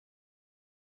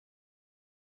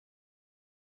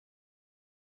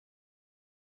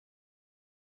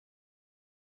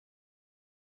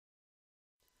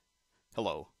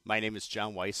Hello, my name is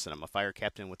John Weiss and I'm a fire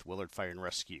captain with Willard Fire and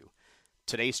Rescue.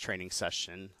 Today's training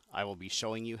session, I will be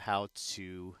showing you how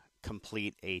to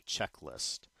complete a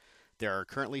checklist. There are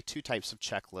currently two types of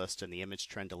checklist in the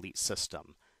ImageTrend Elite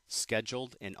system,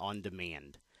 scheduled and on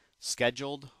demand.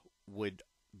 Scheduled would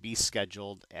be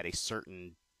scheduled at a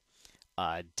certain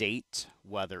date,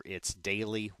 whether it's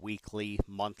daily, weekly,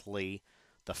 monthly,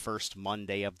 the first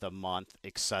Monday of the month,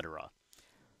 etc.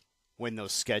 When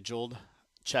those scheduled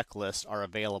checklists are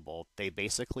available, they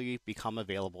basically become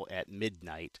available at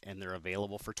midnight and they're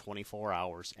available for 24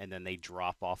 hours and then they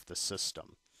drop off the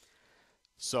system.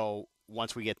 So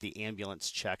once we get the ambulance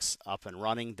checks up and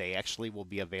running, they actually will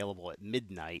be available at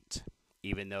midnight,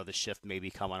 even though the shift may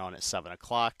be coming on at 7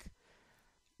 o'clock.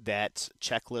 That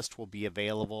checklist will be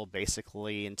available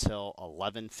basically until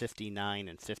 11:59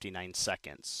 and 59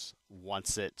 seconds.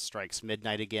 Once it strikes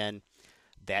midnight again,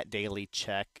 that daily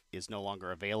check is no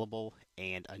longer available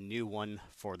and a new one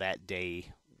for that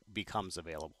day becomes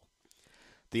available.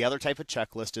 The other type of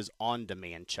checklist is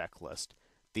on-demand checklist.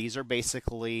 These are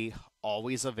basically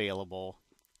always available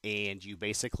and you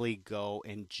basically go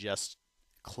and just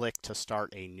click to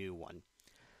start a new one.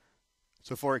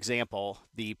 So for example,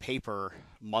 the paper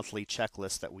monthly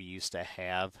checklist that we used to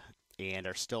have and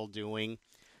are still doing,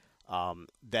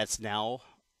 that's now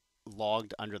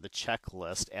logged under the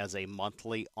checklist as a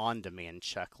monthly on-demand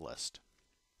checklist.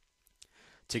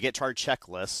 To get to our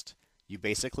checklist, you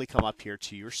basically come up here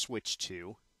to your switch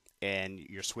to, and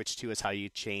your switch to is how you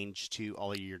change to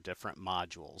all of your different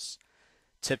modules.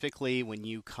 Typically, when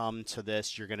you come to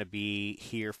this, you're going to be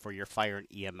here for your fire and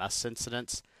EMS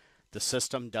incidents. The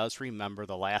system does remember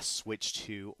the last switch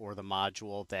to or the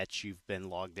module that you've been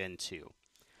logged into.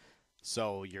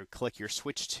 So you click your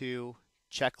switch to,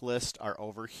 checklist are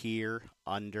over here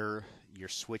under your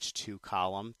switch to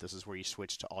column. This is where you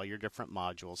switch to all your different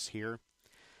modules here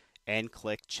and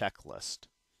click checklist.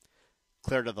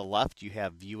 Clear to the left you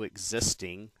have view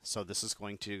existing, so this is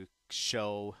going to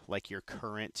show like your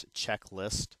current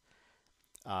checklist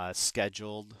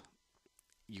scheduled.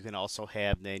 You can also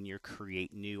have then your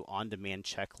create new on-demand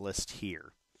checklist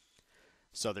here.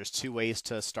 So there's two ways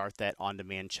to start that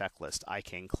on-demand checklist. I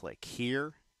can click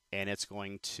here and it's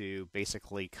going to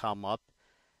basically come up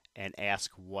and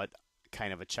ask what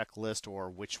kind of a checklist or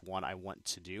which one I want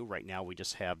to do. Right now we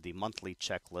just have the monthly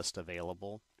checklist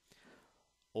available.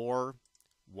 Or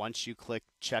once you click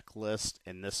checklist,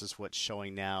 and this is what's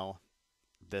showing now,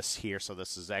 this here, so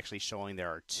this is actually showing there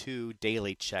are two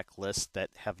daily checklists that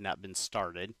have not been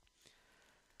started.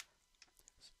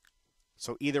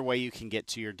 So either way you can get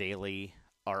to your daily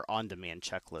or on-demand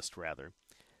checklist rather.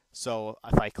 So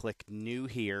if I click new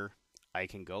here, I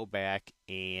can go back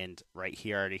and right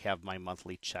here I already have my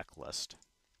monthly checklist.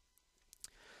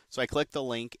 So I click the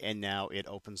link and now it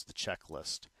opens the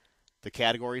checklist. The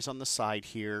categories on the side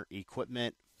here: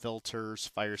 equipment, filters,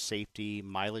 fire safety,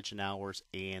 mileage and hours,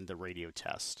 and the radio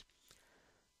test.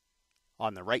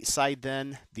 On the right side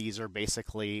then, these are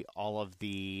basically all of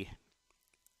the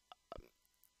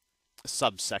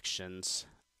subsections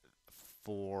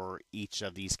for each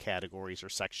of these categories or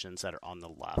sections that are on the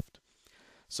left.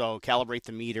 So calibrate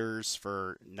the meters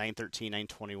for 913,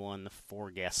 921, the 4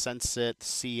 gas sensit,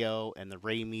 CO, and the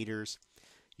ray meters.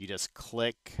 You just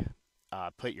click,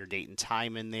 put your date and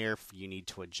time in there if you need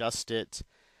to adjust it.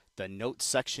 The notes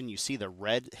section, you see the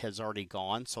red has already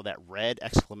gone, so that red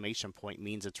exclamation point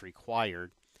means it's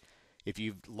required. If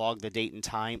you've logged the date and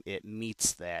time, it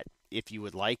meets that. If you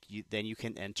would like, then you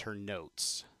can enter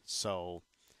notes. So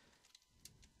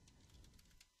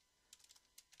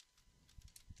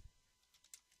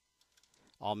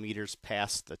all meters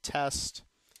pass the test.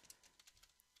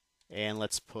 And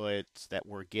let's put that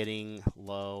we're getting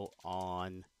low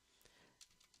on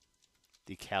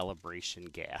the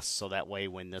calibration gas. So that way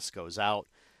when this goes out,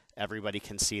 everybody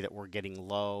can see that we're getting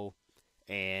low.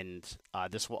 And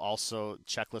this will also,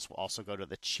 checklist will also go to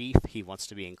the chief. He wants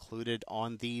to be included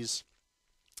on these.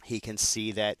 He can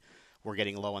see that we're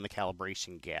getting low on the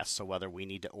calibration gas. So whether we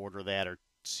need to order that or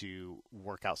to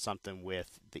work out something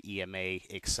with the EMA,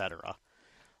 etc.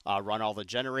 Run all the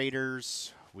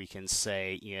generators. We can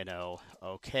say,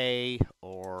 okay,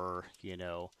 or,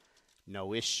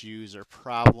 no issues or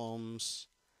problems.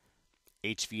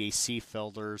 HVAC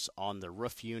filters on the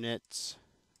roof units.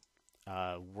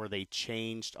 Were they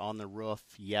changed on the roof?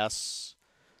 Yes.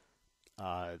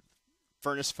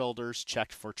 Furnace filters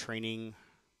checked for training,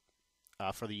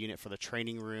 for the unit for the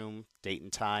training room. Date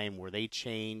and time, were they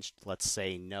changed? Let's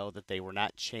say no, that they were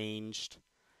not changed.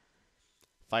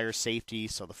 Fire safety,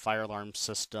 so the fire alarm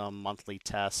system, monthly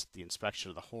test, the inspection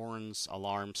of the horns,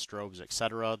 alarms, strobes,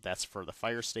 etc. That's for the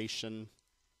fire station.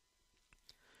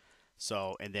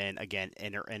 So, and then again,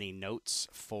 enter any notes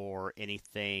for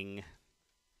anything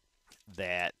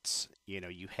that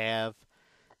you have.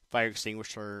 Fire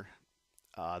extinguisher,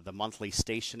 the monthly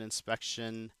station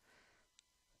inspection.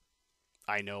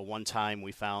 I know one time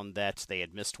we found that they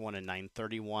had missed one in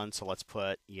 931, so let's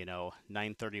put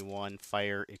 931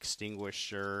 fire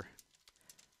extinguisher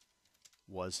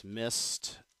was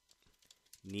missed,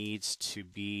 needs to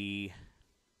be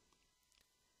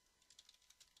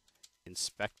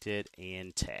inspected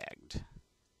and tagged.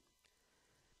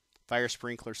 Fire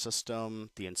sprinkler system,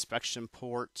 the inspection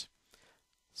port.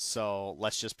 So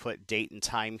let's just put date and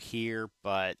time here,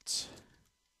 but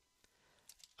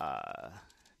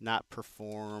not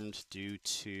performed due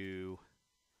to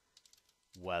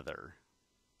weather.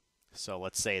 So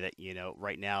let's say that,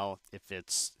 right now, if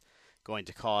it's going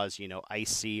to cause,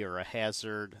 icy or a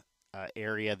hazard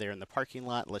area there in the parking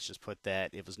lot, let's just put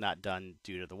that it was not done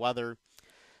due to the weather.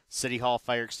 City Hall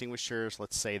fire extinguishers,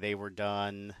 let's say they were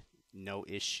done, no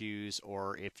issues,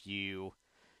 or if you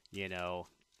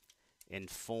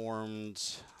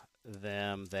informed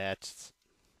them that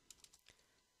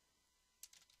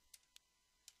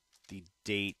the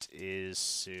date is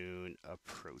soon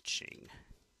approaching.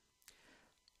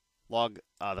 Log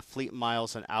the fleet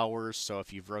miles and hours, so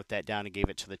if you've wrote that down and gave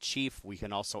it to the chief, we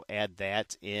can also add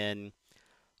that in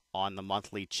on the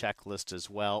monthly checklist as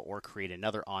well, or create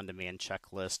another on-demand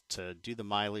checklist to do the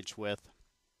mileage with,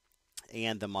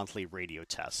 and the monthly radio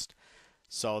test.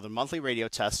 So the monthly radio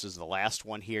test is the last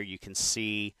one here. You can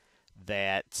see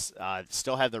that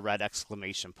still have the red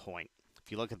exclamation point.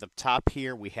 If you look at the top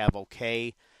here, we have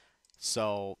OK.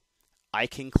 So I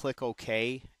can click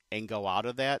OK and go out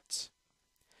of that.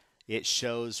 It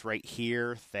shows right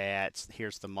here that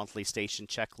here's the monthly station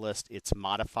checklist. It's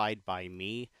modified by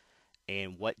me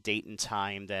and what date and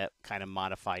time that kind of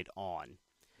modified on.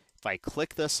 If I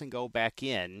click this and go back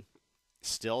in,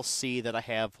 still see that I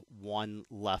have one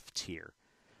left here.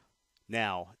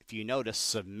 Now, if you notice,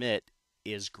 submit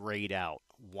is grayed out.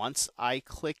 Once I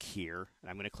click here, and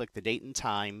I'm going to click the date and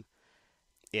time,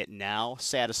 it now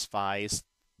satisfies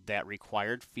that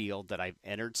required field that I've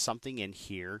entered something in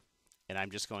here, and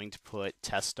I'm just going to put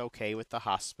test OK with the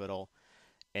hospital,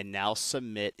 and now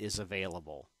submit is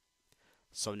available.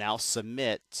 So now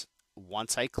submit,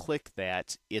 once I click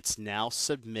that, it's now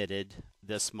submitted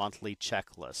this monthly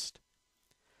checklist.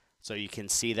 So you can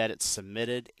see that it's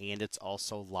submitted and it's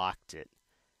also locked it.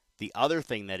 The other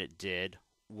thing that it did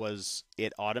was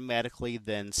it automatically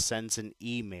then sends an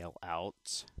email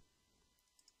out.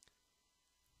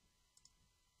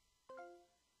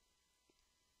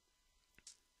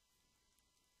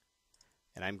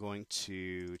 And I'm going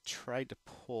to try to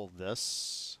pull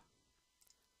this.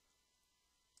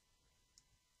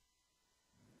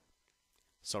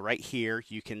 So right here,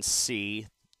 you can see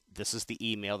this is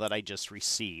the email that I just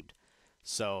received.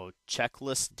 So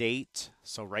checklist date,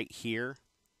 so right here,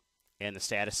 and the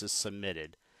status is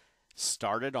submitted.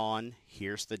 Started on,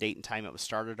 here's the date and time it was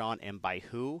started on, and by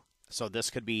who. So this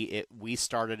could be it. We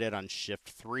started it on shift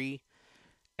 3,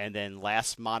 and then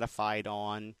last modified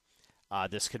on.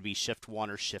 This could be shift 1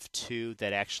 or shift 2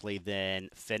 that actually then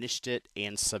finished it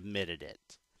and submitted it.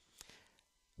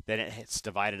 Then it's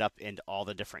divided up into all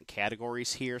the different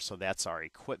categories here. So that's our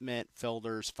equipment,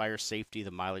 filters, fire safety, the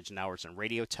mileage and hours, and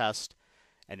radio test.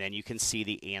 And then you can see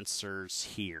the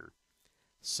answers here.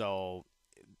 So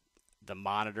the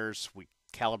monitors we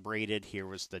calibrated. Here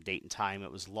was the date and time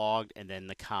it was logged, and then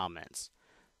the comments.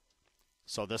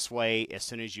 So this way, as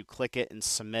soon as you click it and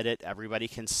submit it, everybody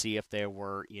can see if there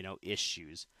were,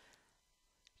 issues.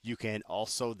 You can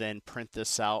also then print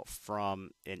this out from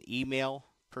an email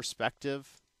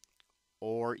perspective,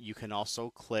 or you can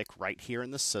also click right here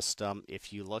in the system.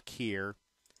 If you look here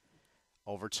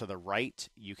over to the right,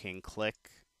 you can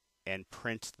click and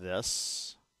print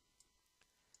this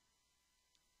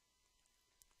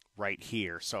right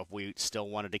here. So if we still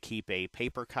wanted to keep a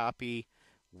paper copy,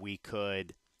 we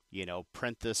could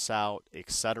print this out,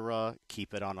 etc.,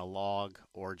 keep it on a log,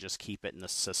 or just keep it in the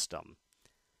system.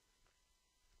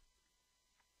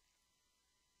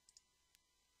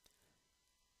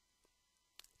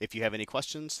 If you have any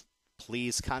questions,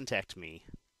 please contact me.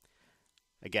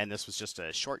 Again, this was just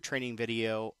a short training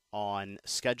video on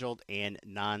scheduled and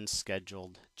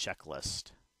non-scheduled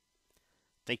checklist.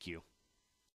 Thank you.